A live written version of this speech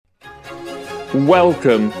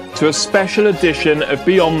Welcome to a special edition of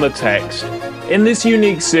Beyond the Text. In this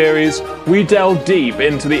unique series, we delve deep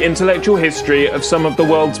into the intellectual history of some of the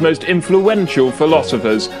world's most influential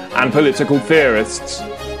philosophers and political theorists.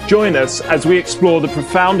 Join us as we explore the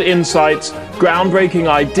profound insights, groundbreaking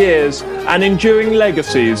ideas, and enduring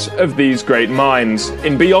legacies of these great minds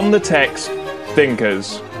in Beyond the Text,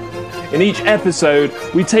 Thinkers. In each episode,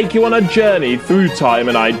 we take you on a journey through time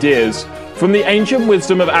and ideas, from the ancient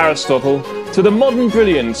wisdom of Aristotle to the modern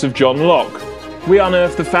brilliance of John Locke. We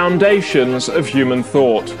unearth the foundations of human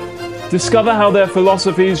thought, discover how their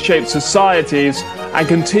philosophies shape societies and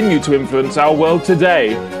continue to influence our world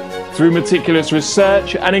today. Through meticulous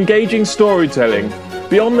research and engaging storytelling,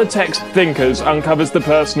 Beyond the Text Thinkers uncovers the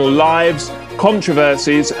personal lives,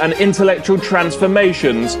 controversies, and intellectual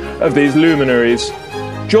transformations of these luminaries.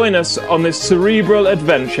 Join us on this cerebral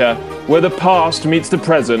adventure where the past meets the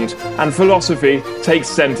present and philosophy takes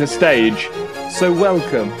center stage. So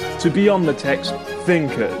welcome to Beyond the Text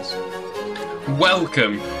Thinkers.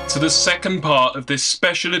 Welcome to the second part of this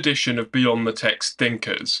special edition of Beyond the Text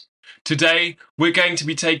Thinkers. Today, we're going to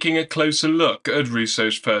be taking a closer look at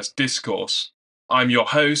Rousseau's first discourse. I'm your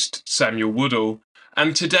host, Samuel Woodall,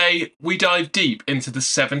 and today we dive deep into the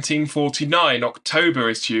 1749 October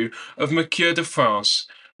issue of Mercure de France,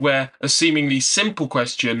 where a seemingly simple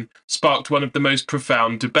question sparked one of the most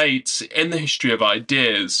profound debates in the history of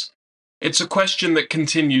ideas. It's a question that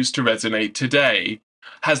continues to resonate today.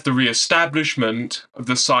 Has the re-establishment of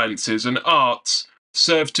the sciences and arts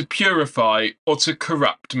served to purify or to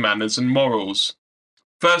corrupt manners and morals?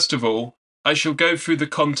 First of all, I shall go through the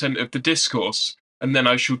content of the discourse, and then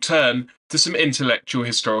I shall turn to some intellectual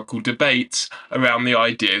historical debates around the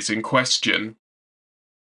ideas in question.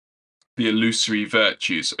 The illusory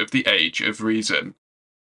virtues of the age of reason.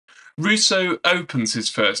 Rousseau opens his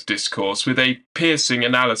first discourse with a piercing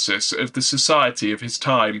analysis of the society of his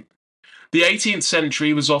time. The 18th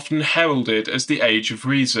century was often heralded as the age of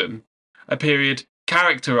reason, a period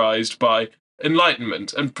characterized by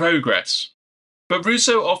enlightenment and progress. But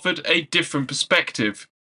Rousseau offered a different perspective.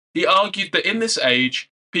 He argued that in this age,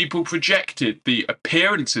 people projected the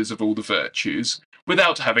appearances of all the virtues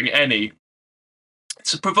without having any.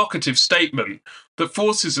 It's a provocative statement that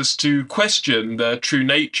forces us to question the true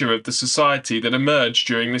nature of the society that emerged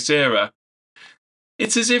during this era.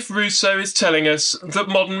 It's as if Rousseau is telling us that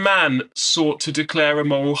modern man sought to declare a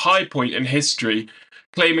moral high point in history,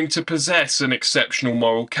 claiming to possess an exceptional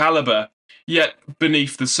moral caliber, yet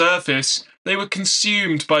beneath the surface, they were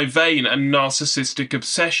consumed by vain and narcissistic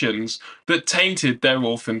obsessions that tainted their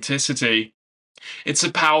authenticity. It's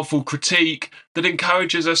a powerful critique that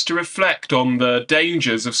encourages us to reflect on the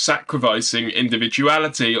dangers of sacrificing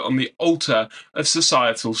individuality on the altar of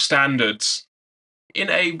societal standards. In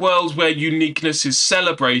a world where uniqueness is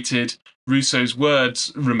celebrated, Rousseau's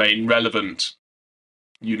words remain relevant.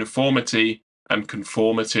 Uniformity and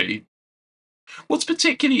conformity. What's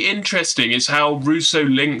particularly interesting is how Rousseau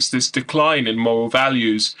links this decline in moral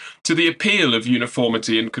values to the appeal of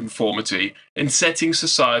uniformity and conformity in setting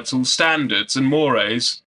societal standards and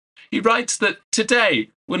mores. He writes that today,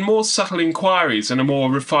 when more subtle inquiries and a more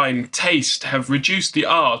refined taste have reduced the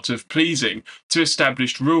art of pleasing to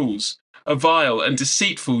established rules, a vile and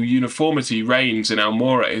deceitful uniformity reigns in our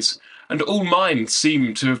mores, and all minds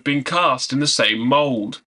seem to have been cast in the same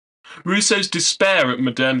mould. Rousseau's despair at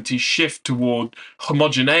modernity's shift toward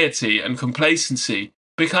homogeneity and complacency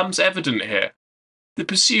becomes evident here. The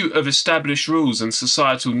pursuit of established rules and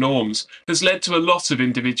societal norms has led to a loss of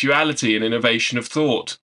individuality and innovation of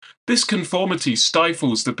thought. This conformity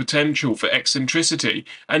stifles the potential for eccentricity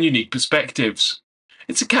and unique perspectives.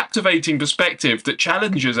 It's a captivating perspective that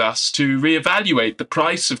challenges us to re-evaluate the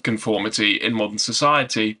price of conformity in modern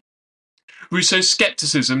society. Rousseau's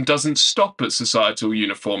skepticism doesn't stop at societal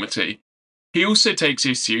uniformity. He also takes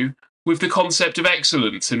issue with the concept of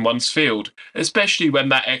excellence in one's field, especially when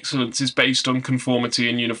that excellence is based on conformity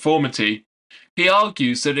and uniformity. He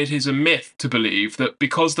argues that it is a myth to believe that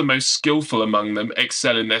because the most skillful among them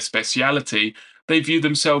excel in their speciality, they view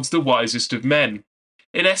themselves the wisest of men.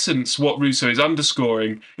 In essence, what Rousseau is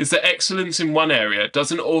underscoring is that excellence in one area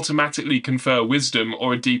doesn't automatically confer wisdom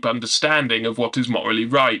or a deep understanding of what is morally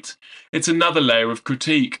right. It's another layer of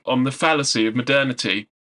critique on the fallacy of modernity.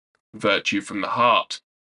 Virtue from the heart.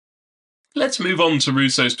 Let's move on to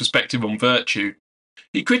Rousseau's perspective on virtue.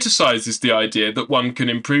 He criticises the idea that one can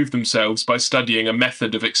improve themselves by studying a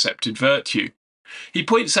method of accepted virtue. He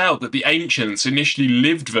points out that the ancients initially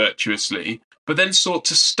lived virtuously, but then sought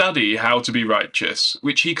to study how to be righteous,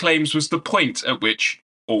 which he claims was the point at which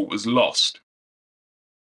all was lost.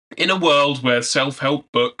 In a world where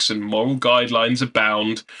self-help books and moral guidelines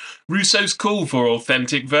abound, Rousseau's call for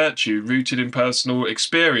authentic virtue rooted in personal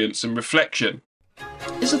experience and reflection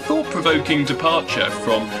is a thought-provoking departure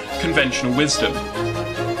from conventional wisdom.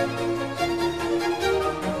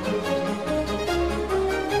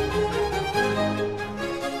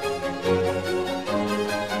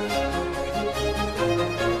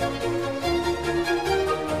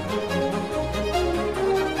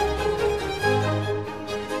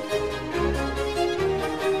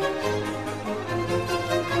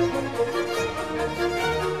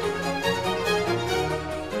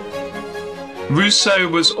 Rousseau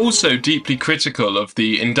was also deeply critical of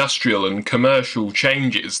the industrial and commercial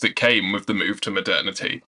changes that came with the move to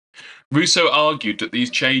modernity. Rousseau argued that these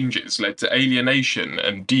changes led to alienation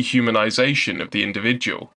and dehumanization of the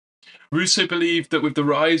individual. Rousseau believed that with the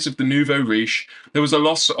rise of the nouveau riche, there was a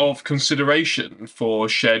loss of consideration for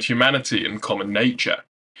shared humanity and common nature.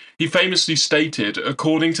 He famously stated,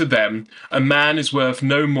 according to them, a man is worth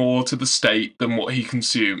no more to the state than what he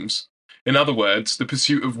consumes. In other words, the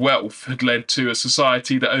pursuit of wealth had led to a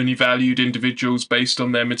society that only valued individuals based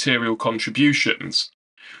on their material contributions.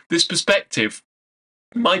 This perspective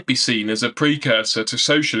might be seen as a precursor to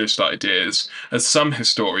socialist ideas, as some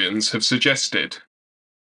historians have suggested.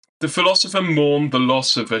 The philosopher mourned the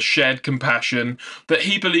loss of a shared compassion that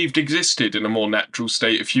he believed existed in a more natural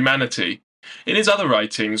state of humanity. In his other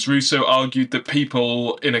writings, Rousseau argued that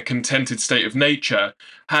people in a contented state of nature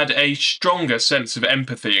had a stronger sense of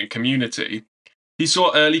empathy and community. He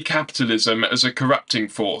saw early capitalism as a corrupting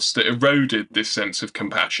force that eroded this sense of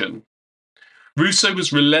compassion. Rousseau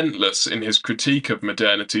was relentless in his critique of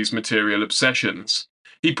modernity's material obsessions.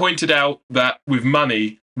 He pointed out that with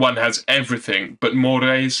money, one has everything but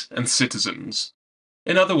mores and citizens.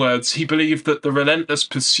 In other words, he believed that the relentless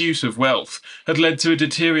pursuit of wealth had led to a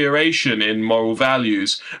deterioration in moral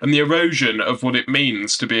values and the erosion of what it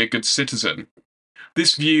means to be a good citizen.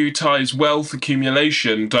 This view ties wealth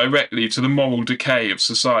accumulation directly to the moral decay of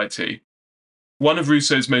society. One of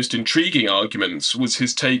Rousseau's most intriguing arguments was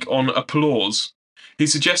his take on applause. He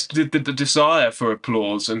suggested that the desire for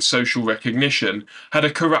applause and social recognition had a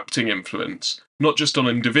corrupting influence, not just on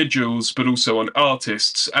individuals, but also on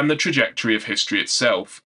artists and the trajectory of history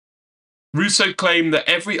itself. Rousseau claimed that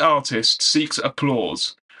every artist seeks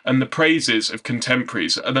applause, and the praises of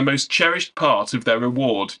contemporaries are the most cherished part of their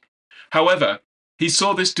reward. However, he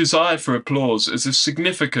saw this desire for applause as a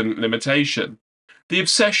significant limitation. The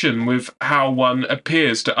obsession with how one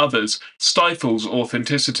appears to others stifles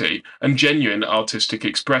authenticity and genuine artistic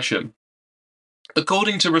expression.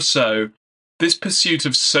 According to Rousseau, this pursuit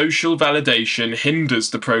of social validation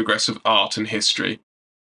hinders the progress of art and history.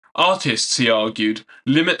 Artists, he argued,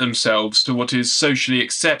 limit themselves to what is socially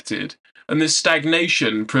accepted, and this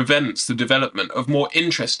stagnation prevents the development of more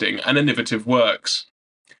interesting and innovative works.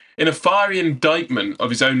 In a fiery indictment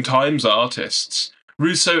of his own time's artists,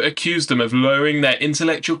 Rousseau accused them of lowering their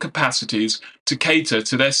intellectual capacities to cater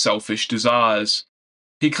to their selfish desires.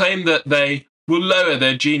 He claimed that they will lower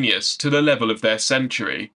their genius to the level of their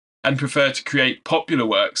century, and prefer to create popular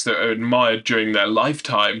works that are admired during their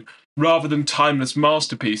lifetime, rather than timeless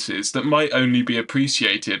masterpieces that might only be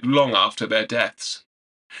appreciated long after their deaths.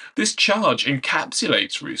 This charge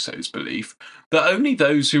encapsulates Rousseau's belief that only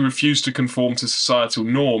those who refuse to conform to societal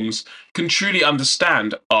norms can truly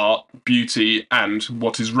understand art, beauty, and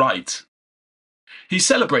what is right. He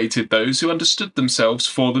celebrated those who understood themselves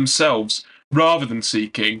for themselves, rather than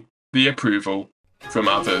seeking the approval from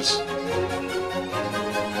others.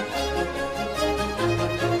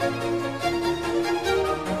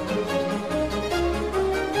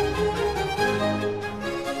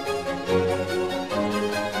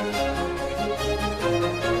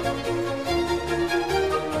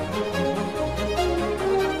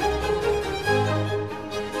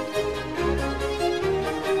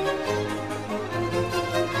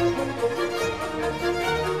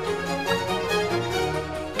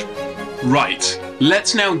 Right,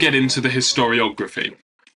 let's now get into the historiography.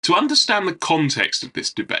 To understand the context of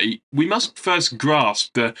this debate, we must first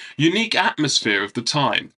grasp the unique atmosphere of the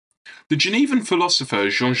time. The Genevan philosopher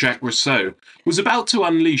Jean-Jacques Rousseau was about to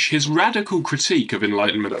unleash his radical critique of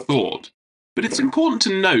Enlightenment thought. But it's important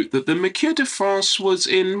to note that the Mercure de France was,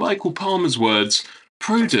 in Michael Palmer's words,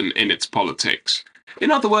 prudent in its politics.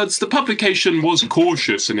 In other words, the publication was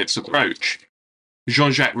cautious in its approach.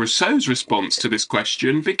 Jean-Jacques Rousseau's response to this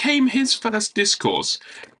question became his first discourse,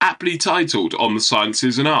 aptly titled On the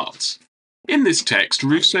Sciences and Arts. In this text,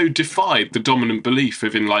 Rousseau defied the dominant belief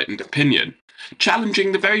of enlightened opinion,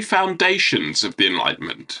 challenging the very foundations of the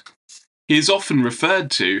Enlightenment. He is often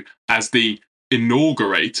referred to as the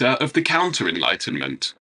inaugurator of the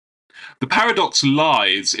counter-enlightenment. The paradox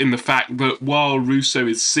lies in the fact that while Rousseau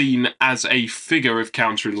is seen as a figure of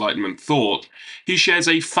counter-Enlightenment thought, he shares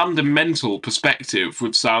a fundamental perspective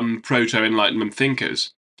with some proto-Enlightenment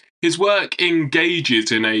thinkers. His work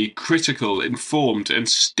engages in a critical, informed, and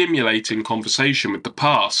stimulating conversation with the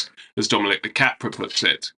past, as Dominic de Capra puts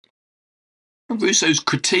it. Rousseau's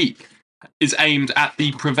critique is aimed at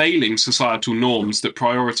the prevailing societal norms that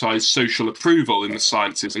prioritise social approval in the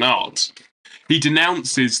sciences and arts. He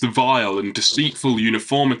denounces the vile and deceitful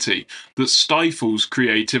uniformity that stifles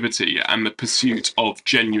creativity and the pursuit of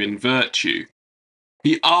genuine virtue.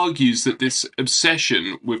 He argues that this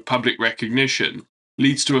obsession with public recognition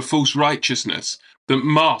leads to a false righteousness that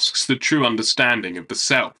masks the true understanding of the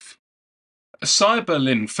self. Sire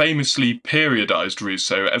Berlin famously periodized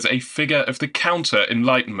Rousseau as a figure of the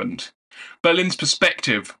counter-Enlightenment. Berlin's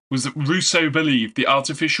perspective was that Rousseau believed the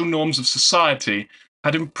artificial norms of society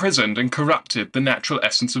had imprisoned and corrupted the natural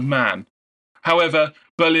essence of man. However,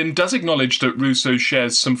 Berlin does acknowledge that Rousseau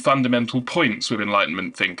shares some fundamental points with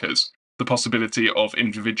Enlightenment thinkers, the possibility of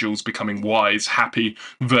individuals becoming wise, happy,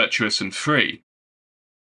 virtuous, and free.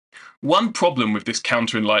 One problem with this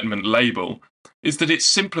counter-Enlightenment label is that it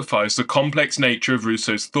simplifies the complex nature of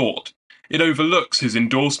Rousseau's thought. It overlooks his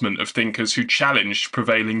endorsement of thinkers who challenged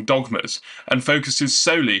prevailing dogmas and focuses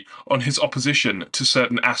solely on his opposition to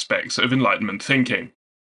certain aspects of Enlightenment thinking.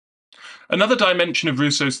 Another dimension of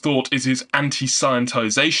Rousseau's thought is his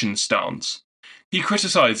anti-scientization stance. He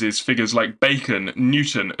criticizes figures like Bacon,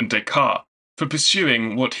 Newton, and Descartes for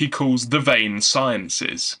pursuing what he calls the vain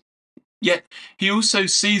sciences. Yet he also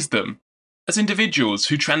sees them as individuals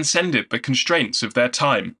who transcended the constraints of their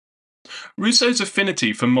time. Rousseau's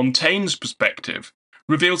affinity for Montaigne's perspective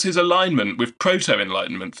reveals his alignment with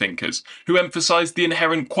proto-Enlightenment thinkers who emphasized the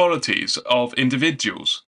inherent qualities of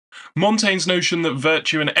individuals. Montaigne's notion that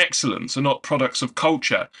virtue and excellence are not products of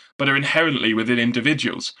culture, but are inherently within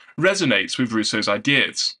individuals, resonates with Rousseau's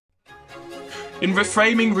ideas. In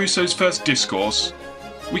reframing Rousseau's first discourse,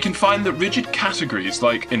 we can find that rigid categories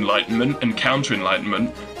like Enlightenment and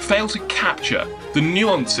counter-Enlightenment fail to capture the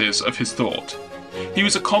nuances of his thought. He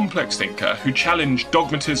was a complex thinker who challenged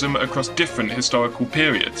dogmatism across different historical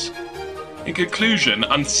periods. In conclusion,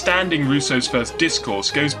 understanding Rousseau's first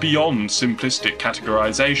discourse goes beyond simplistic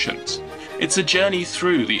categorizations. It's a journey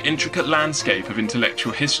through the intricate landscape of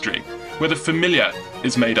intellectual history, where the familiar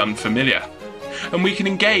is made unfamiliar. And we can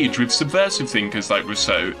engage with subversive thinkers like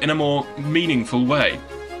Rousseau in a more meaningful way.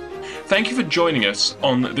 Thank you for joining us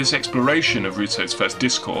on this exploration of Rousseau's first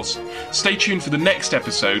discourse. Stay tuned for the next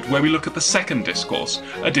episode where we look at the second discourse,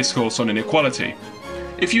 a discourse on inequality.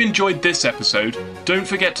 If you enjoyed this episode, don't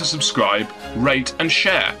forget to subscribe, rate, and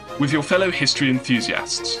share with your fellow history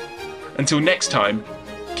enthusiasts. Until next time,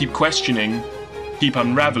 keep questioning, keep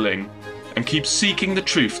unraveling, and keep seeking the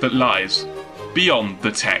truth that lies beyond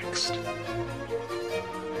the text.